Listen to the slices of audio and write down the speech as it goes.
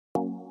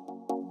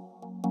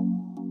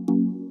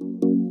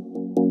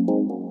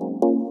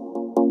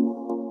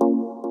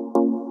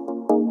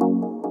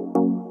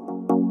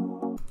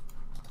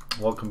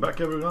Welcome back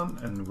everyone,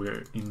 and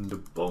we're in the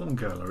Bone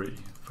Gallery,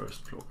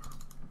 first floor.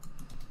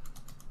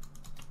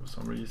 For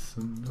some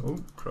reason... oh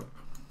crap.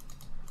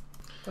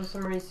 For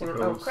some reason...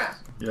 ghosts. Oh crap.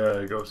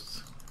 Yeah,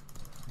 ghosts.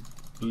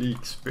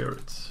 Bleak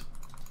spirits.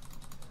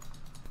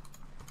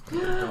 I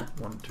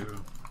don't want to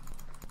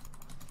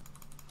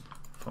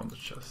find the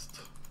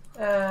chest.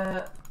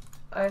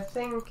 I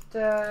think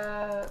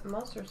the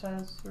monsters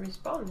has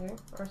respawned here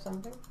or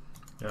something.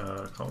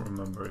 Yeah, I can't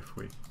remember if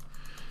we...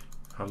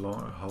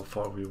 how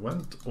far we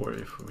went, or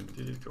if we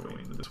did go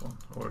in this one,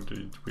 or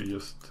did we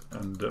just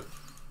end the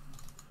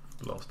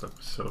last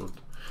episode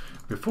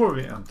before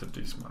we entered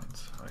these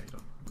mines. I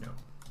don't know,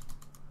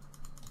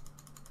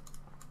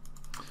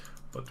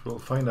 but we'll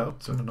find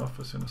out soon enough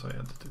as soon as I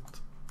edit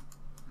it.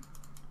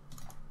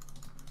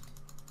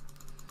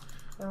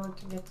 I want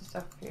to get the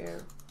stuff you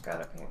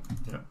got up here.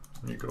 Yeah,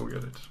 you go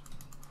get it.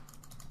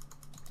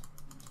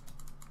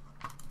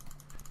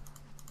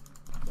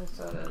 I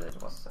saw that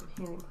it was some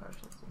healing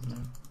potions and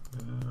stuff.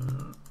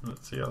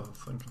 Let's see, I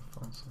think I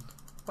found something.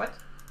 What?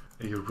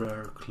 A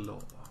rare claw.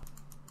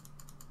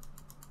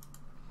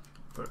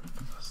 Very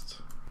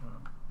fast.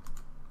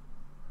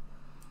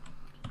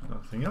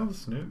 Nothing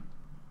else new.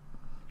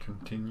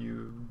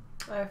 Continue.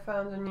 I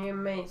found a new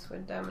mace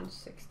with damage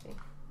 60.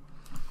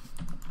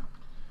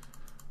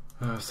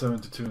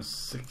 72 and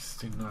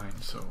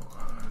 69, so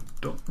I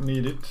don't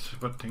need it,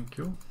 but thank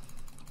you.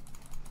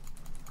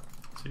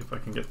 See if I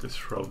can get this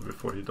shroud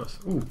before he does.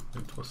 Ooh,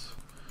 it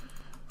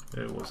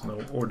was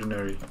no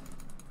ordinary.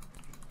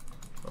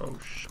 Oh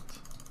shit.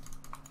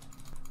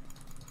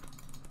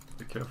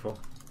 Be careful.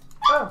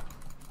 Oh!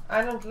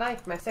 I don't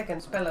like my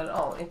second spell at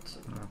all. It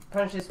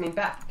punches me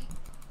back.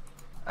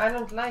 I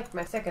don't like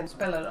my second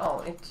spell at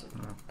all. It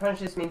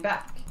punches me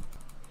back.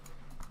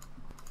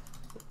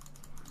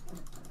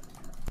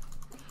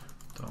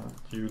 Don't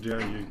you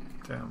dare, you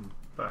damn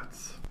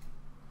bats.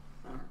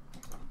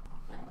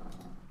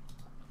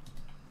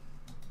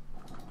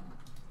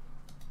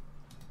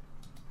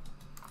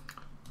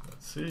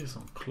 Let's see,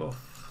 some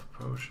cloth,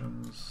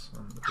 potions,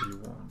 and a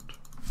wand.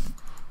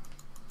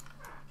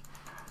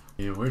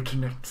 Yeah, where to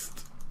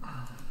next?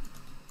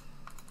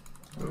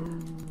 Oh,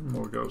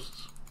 more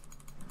ghosts.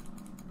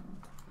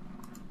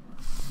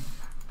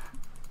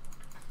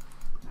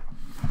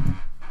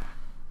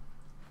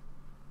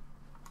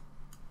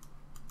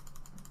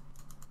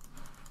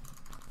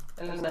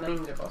 Eller en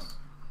mindre boss.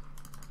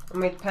 Och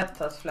mitt pet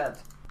has fled.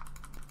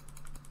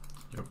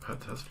 Your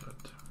pet has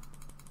fled.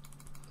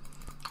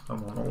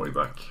 I'm on my way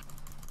back.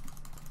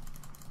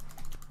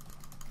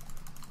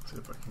 See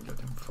if I can get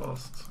him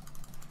fast.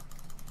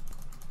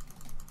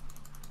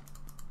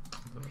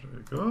 There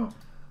we go.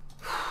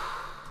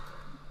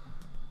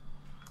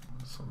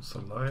 Some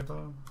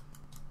saliva.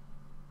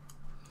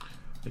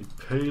 A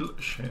pale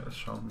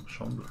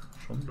chambre.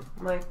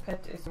 My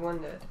pet is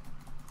wounded.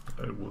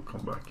 It will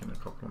come back in a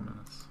couple of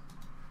minutes.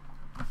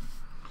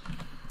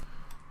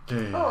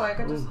 Okay. Oh, I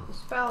got a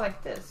spell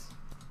like this.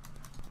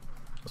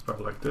 A spell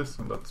like this,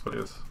 and that's what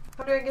it is.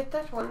 How do I get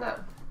that one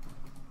down?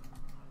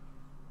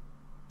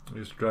 You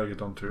just drag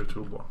it onto your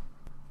toolbar.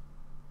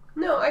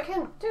 No, I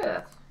can't do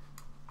that.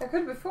 I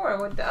could before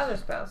with the other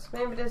spells.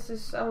 Maybe this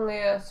is only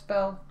a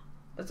spell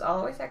that's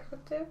always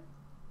active?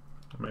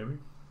 Maybe.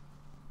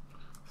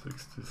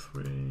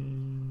 63...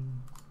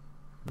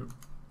 Nope.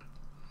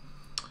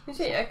 You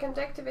see, I can't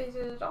activate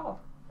it at all.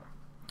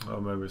 Oh,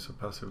 maybe it's a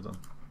passive then.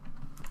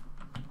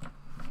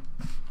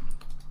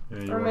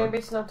 Yeah, or maybe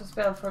it's not a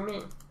spell for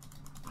me.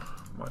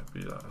 Might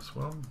be that as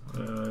well.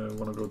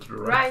 Wanna go to the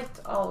right? Right,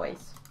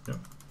 always. Yeah.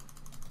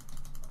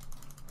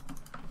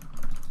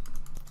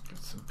 Get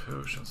some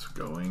potions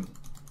going.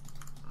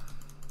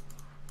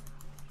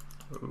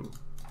 Oh.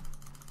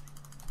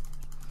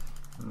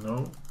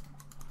 No.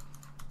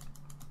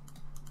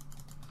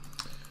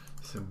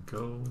 Some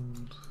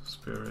gold,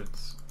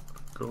 spirits,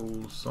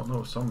 ghouls. Oh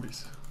no,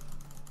 zombies.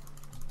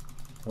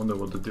 Wonder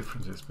what the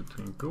difference is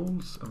between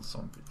ghouls and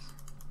zombies.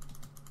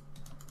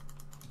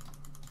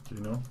 Do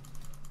you know?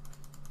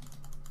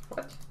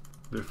 What?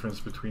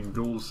 Difference between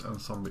ghouls and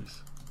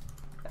zombies.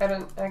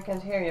 I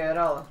can't hear you at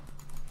all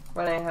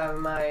when I have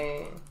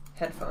my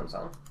headphones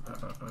on.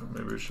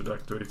 Maybe we should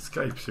activate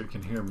Skype so you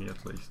can hear me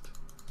at least.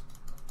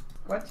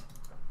 What?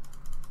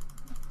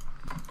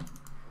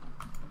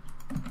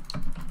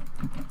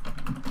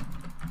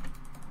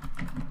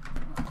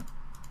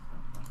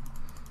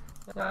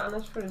 Ja,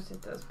 annars får du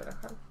sitta och spela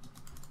själv.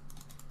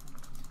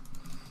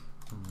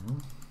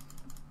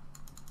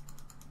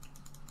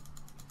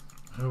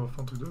 Ja, vad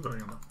fan tog du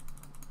vägen då?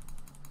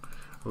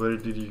 Where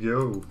did you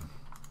go?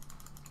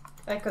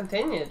 I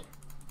continued.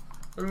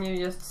 And you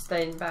just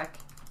stayed back.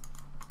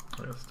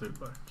 I stayed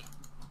back.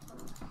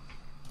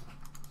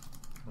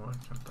 Why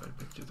can't I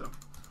pick it up?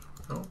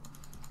 Oh.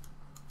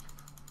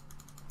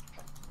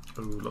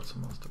 Oh, lots of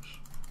monsters.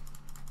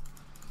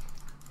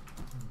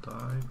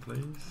 Die,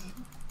 please.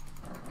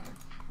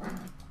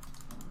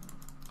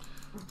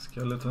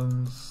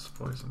 Skeletons,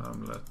 poison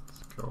amulet,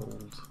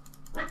 gold.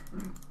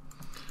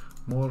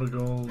 More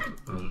gold,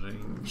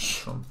 ring,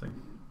 something.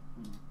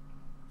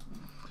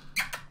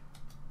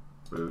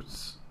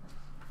 Boots.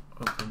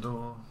 Open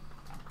door.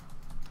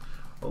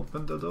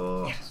 Open the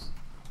door. Yes.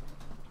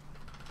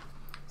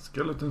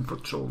 Skeleton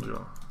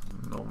patrolja.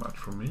 No match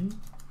for me.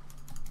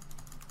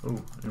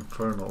 Oh,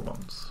 infernal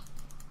ones.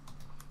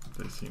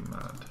 They seem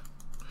mad.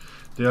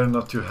 They are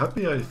not too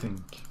happy, I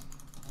think.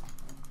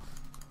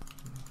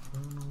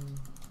 Infernal.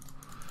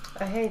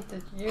 I hate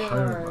that your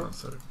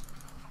Pyromancer.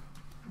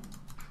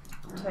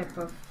 type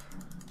of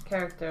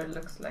character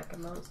looks like a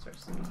monster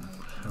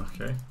sometimes.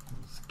 Okay.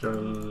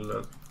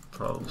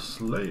 Skeletal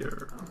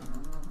Slayer.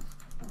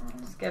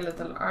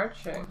 Skeletal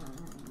Archer.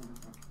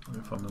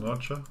 You found an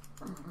archer?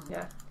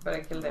 Yeah, but I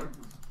killed him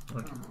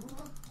Okay.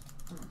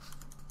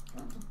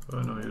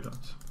 Oh no, you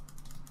don't.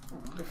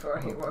 before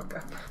he woke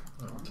up.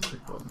 I want to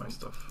take all my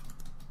stuff.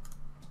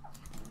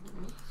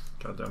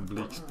 Goddamn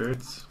bleak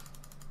spirits.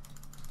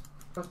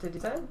 What did he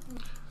say?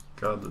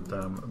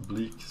 Goddamn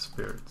bleak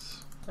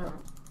spirits. Oh.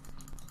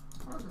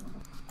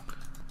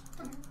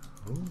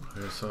 Oh,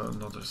 here's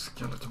another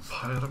skeleton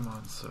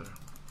pyromancer.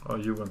 Oh,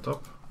 you went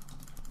up?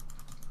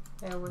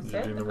 Yeah, we You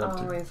said didn't want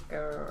to. always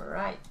go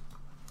right.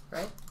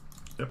 Right?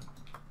 Yep.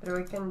 But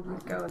we can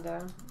go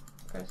down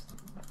first.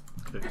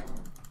 Okay.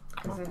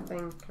 Because I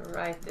think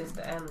right is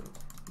the end.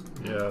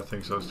 Yeah, I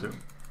think so too.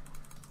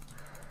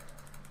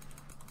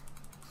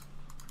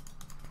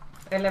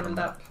 I leveled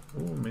up.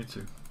 Oh, me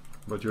too.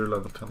 But you're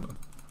level 10 then.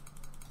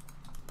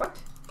 What?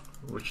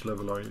 Which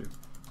level are you?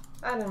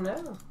 I don't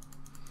know.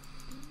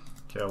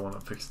 Okay, I want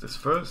to fix this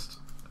first.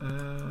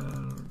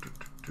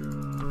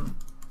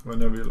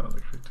 Whenever you land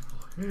a critical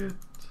hit,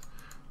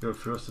 your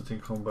ferocity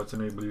in combat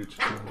enable you to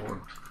do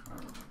more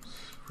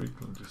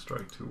frequently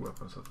strike 2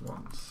 weapons at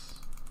once.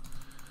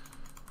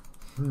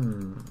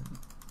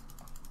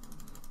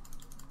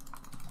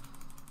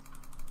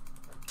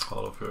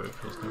 All of your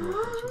equals new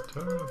weapons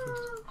return effect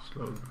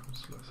slowly from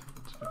less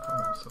able to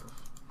defend himself.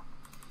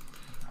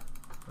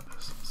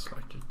 That sounds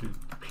like a good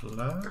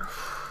plan.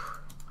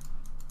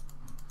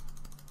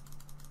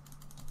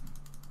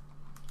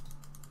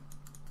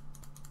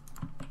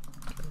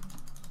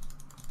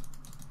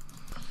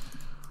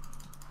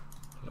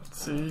 Let's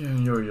see,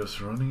 and you're just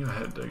running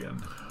ahead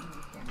again.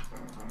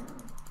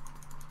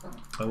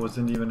 I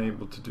wasn't even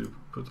able to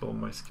put all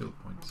my skill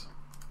points.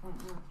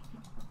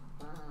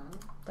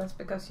 That's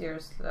because you're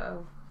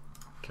slow.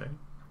 Okay.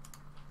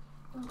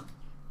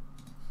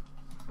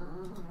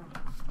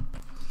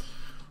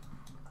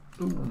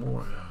 2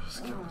 more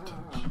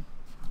skeletons.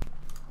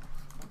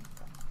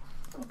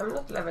 I'm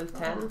not level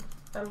 10.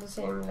 I'm the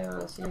same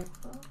level as you.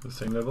 The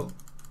same level?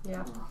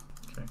 Yeah.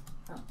 Okay.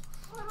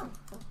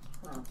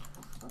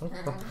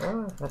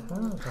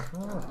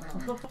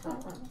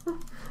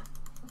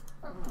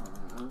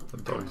 The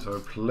dogs are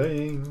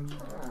playing.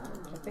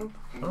 I think.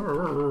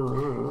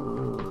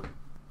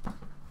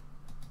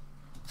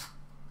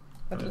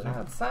 What a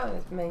loud sound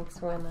it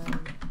makes when I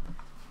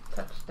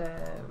touch the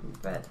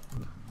bed.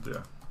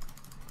 Yeah.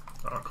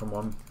 Oh, come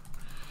on.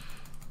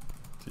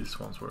 These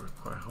ones were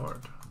quite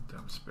hard.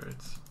 Damn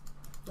spirits.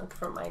 Not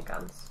for my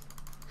guns.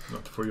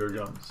 Not for your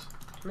guns.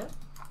 No.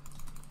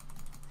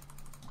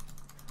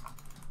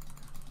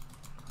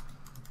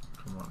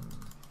 Come on.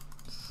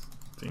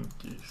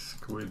 Stinky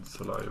squid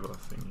saliva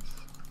thingies.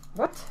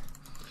 What?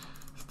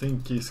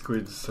 Stinky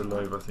squid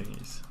saliva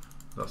thingies.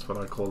 That's what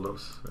I call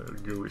those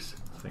gooey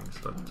things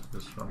that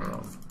just run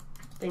around.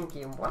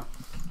 Stinky what?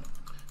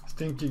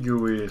 Stinky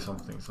gooey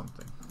something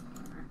something.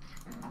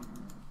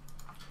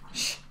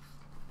 Shh.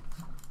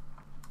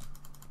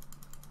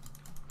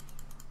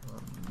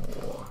 One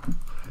more.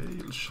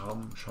 Pale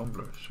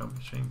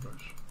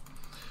chambers.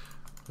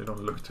 They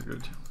don't look too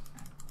good.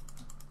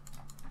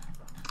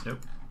 Yep.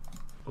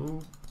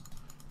 Oh.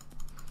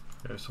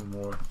 Here's some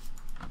more.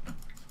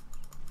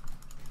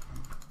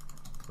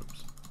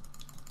 Oops.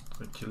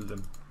 I killed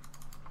him.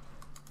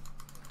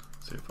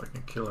 See if I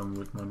can kill him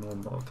with my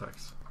normal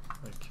attacks.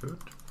 I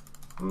could.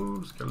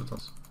 Ooh,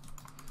 skeletons.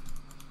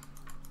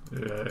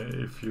 Yeah,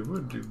 if you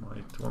would, you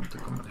might want to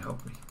come and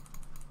help me.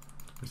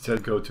 You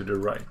said go to the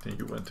right and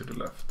you went to the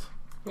left.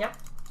 Yeah.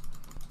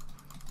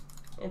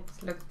 It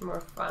looked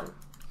more fun.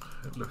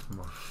 It looked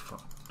more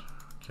fun.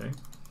 Okay.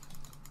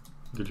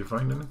 Did you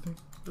find anything?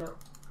 No.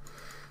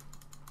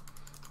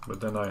 But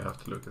then I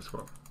have to look as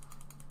well.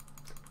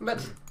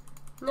 But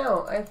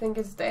no, I think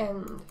it's the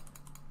end.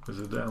 Is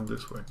it the end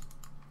this way?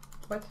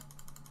 What?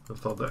 I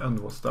thought the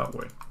end was that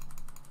way.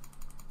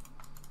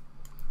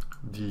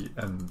 The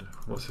end.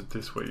 Was it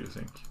this way, you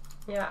think?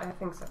 Yeah, I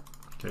think so.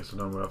 Okay, so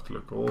then we have to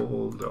look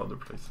all the other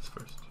places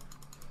first.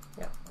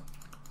 Yeah.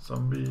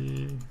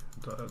 Zombie,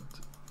 dead.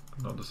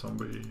 Another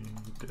zombie,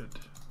 dead.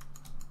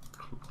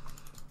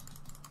 Cloth.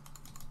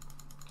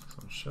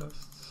 Some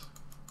chests.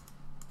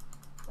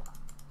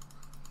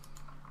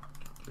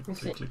 You Click,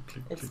 see, click, click,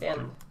 click, it's click, the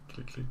end.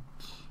 click, click.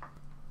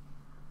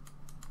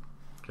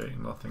 Okay,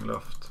 nothing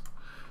left.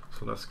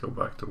 So let's go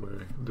back to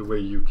the way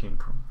you came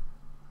from.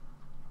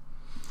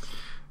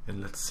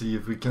 And let's see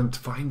if we can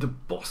find the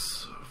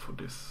boss for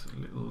this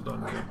little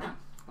dungeon.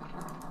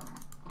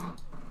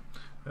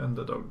 And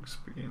the dogs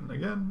begin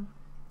again.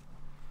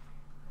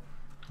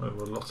 There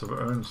were lots of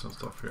urns and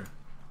stuff here.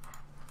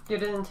 You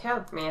didn't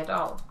help me at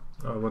all.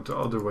 I went the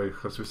other way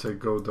because we say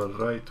go the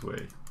right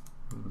way.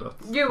 And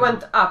that's You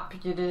went up,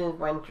 you didn't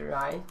went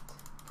right.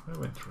 I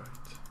went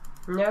right.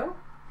 No?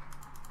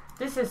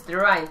 This is the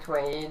right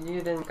way,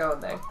 you didn't go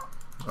there.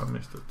 I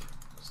missed it.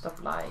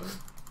 Stop lying.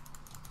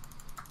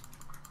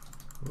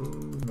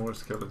 Ooh, more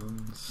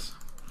skeletons.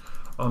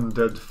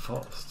 Undead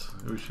fast.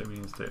 Usually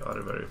means they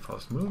are very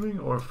fast moving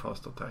or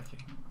fast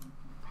attacking.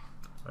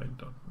 I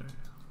don't know.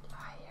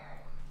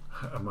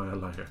 Liar. Am I a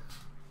liar?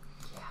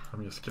 Yeah.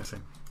 I'm just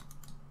guessing.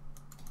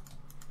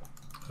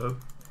 Oh.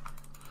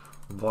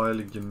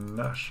 Vile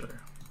Gnasher.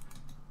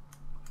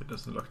 He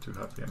doesn't look too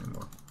happy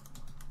anymore.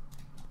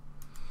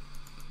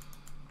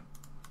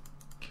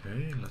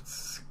 Okay,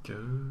 let's go.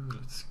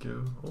 Let's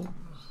go. Oh.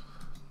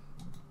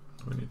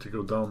 We need to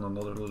go down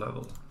another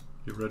level.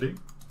 You ready?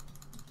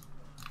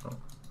 Oh.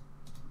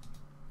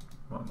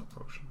 Mana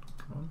potion.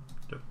 Come on,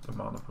 get the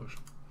mana potion.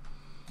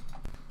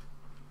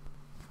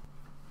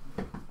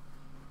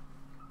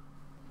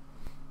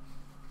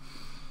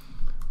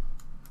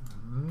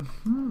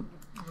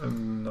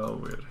 And now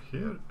we're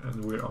here,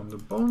 and we're on the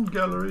Bone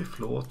Gallery,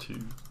 floor 2.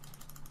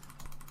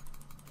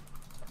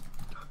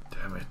 God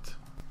damn it.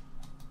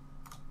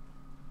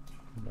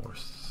 More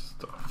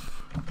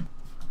stuff.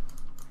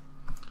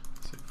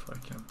 Let's see if I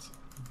can't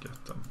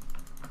get them.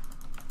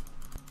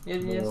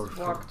 You More just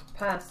walked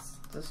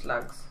past the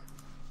slugs.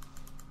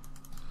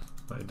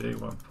 They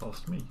went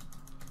past me.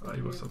 I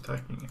was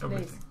attacking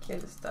everything. Please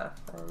kill stuff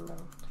and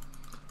don't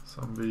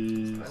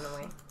Zombies. run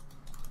away.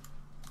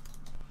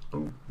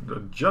 Oh, the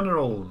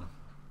general!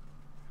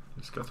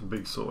 He's got a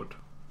big sword.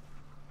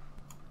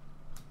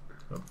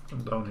 Up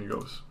and down he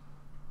goes.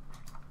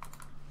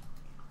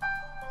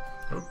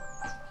 Oh,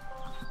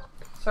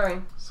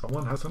 Sorry.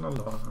 someone has an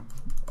alarm.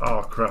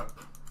 Oh crap.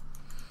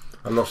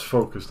 I lost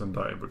focus and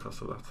died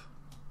because of that.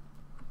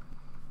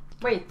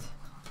 Wait.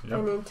 Yep.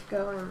 I need to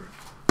go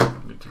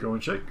and... Need to go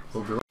and check.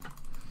 We'll be right.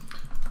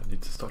 I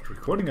need to start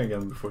recording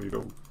again before you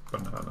go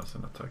bananas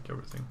and attack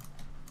everything.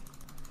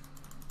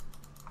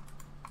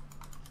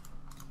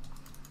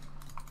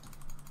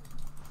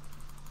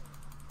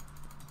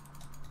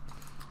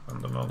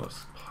 And another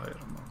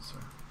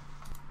pyromancer.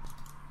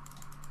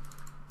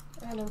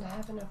 I don't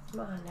have enough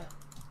mana.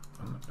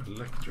 An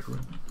electric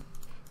ring.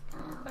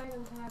 I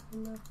don't have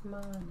enough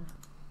mana.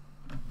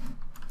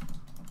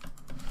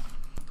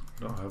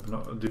 No, I have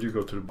not. Did you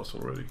go to the boss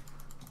already?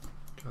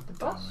 God The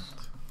damn boss?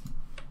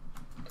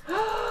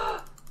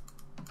 it.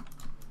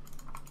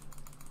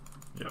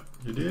 Yeah,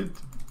 you did.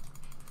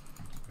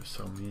 You're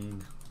so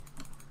mean.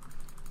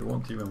 You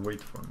won't even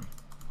wait for me.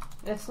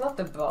 It's not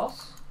the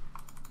boss.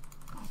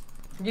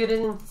 You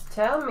didn't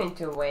tell me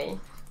to wait.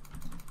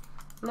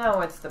 Now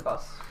it's the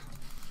boss.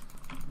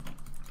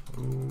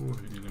 Oh,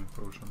 healing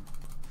potion.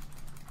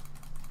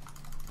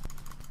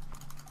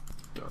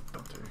 God,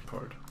 don't take it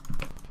hard.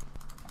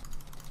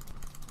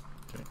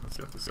 Okay, let's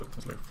get the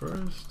skeleton leg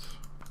first.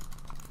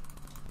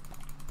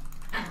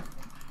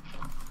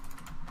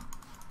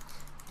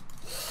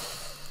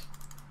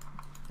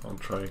 I'll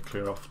try and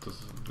clear off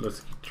this.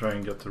 Let's try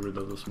and get rid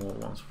of the small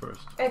ones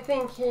first. I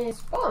think he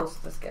spawns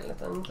the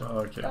skeleton.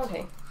 Okay. Don't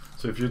he?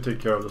 So if you take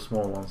care of the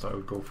small ones, I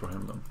will go for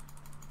him then.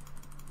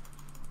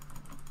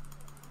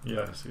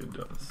 Yes, he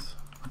does.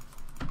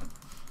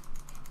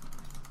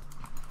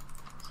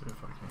 See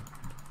if I can.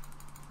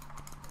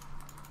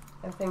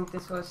 I think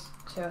this was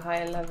too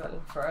high a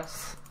level for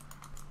us.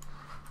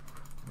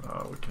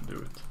 No, we can do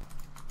it.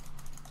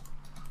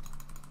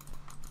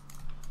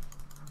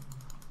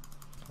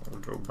 I'll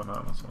go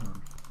bananas on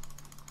him.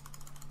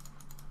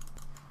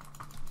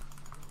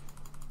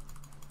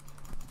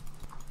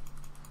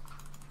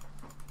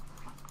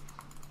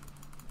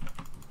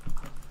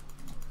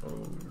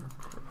 Oh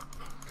crap.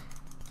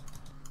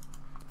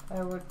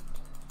 I would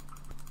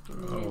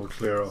I'll need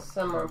clear up.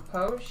 some more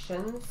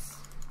potions.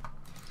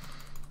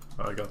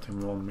 I got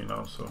him on me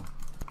now, so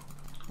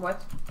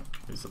What?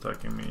 he's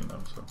attacking me now,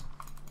 so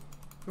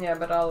Yeah,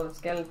 but all the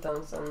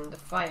skeletons and the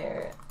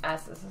fire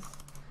asses.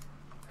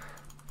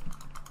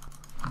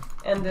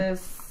 And the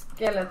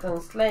skeleton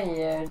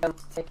slayer don't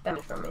take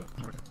damage from me.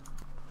 okay.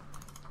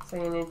 So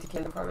you need to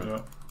kill them for me.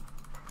 Yeah.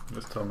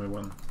 Just tell me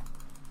when.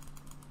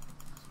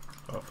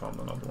 I found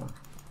another one.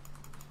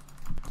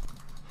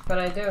 But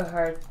I do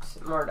hurt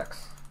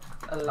Murdochs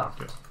a lot.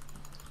 Okay.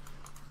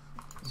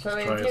 So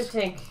Just try if you his-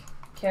 take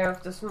care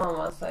of the small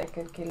ones, I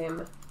could kill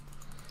him.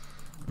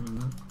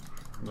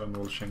 Then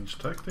we'll change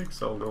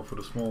tactics. I'll go for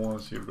the small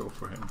ones, you go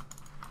for him.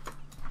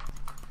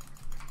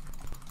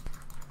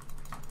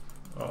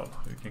 Oh,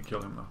 you can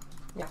kill him now.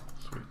 Yeah.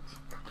 Sweet.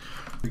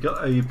 We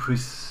got a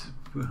presentation.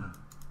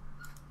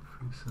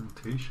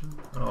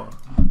 Oh,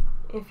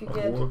 If you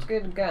Award. get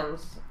good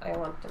guns, I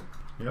want them.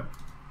 yeah.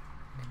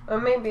 Or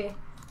maybe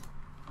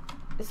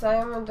is I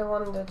am the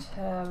one that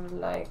have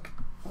like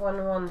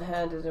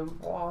one-handed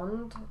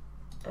wand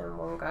and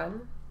one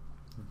gun.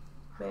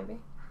 Maybe.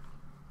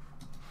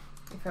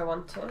 If I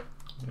want to.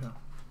 Yeah.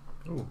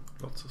 Oh,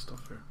 lots of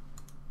stuff here.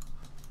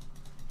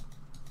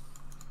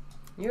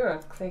 You are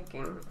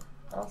clicking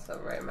also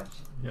very much.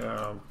 Yeah,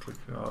 I'll click.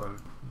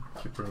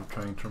 Keep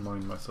trying to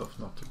remind myself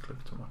not to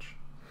click too much.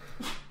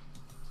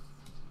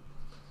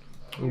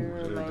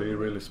 Oh, they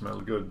really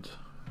smell good.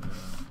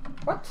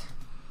 What?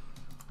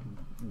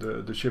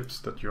 The chips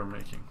that you're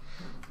making.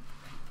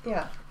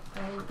 Yeah, I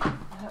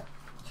have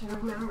to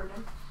remember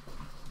them.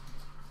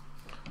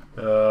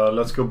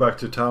 Let's go back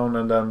to town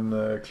and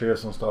then clear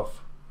some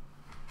stuff.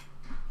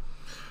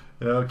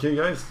 Okay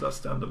guys, that's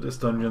the end of this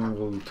dungeon.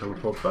 We'll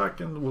teleport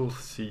back and we'll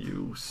see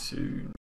you soon.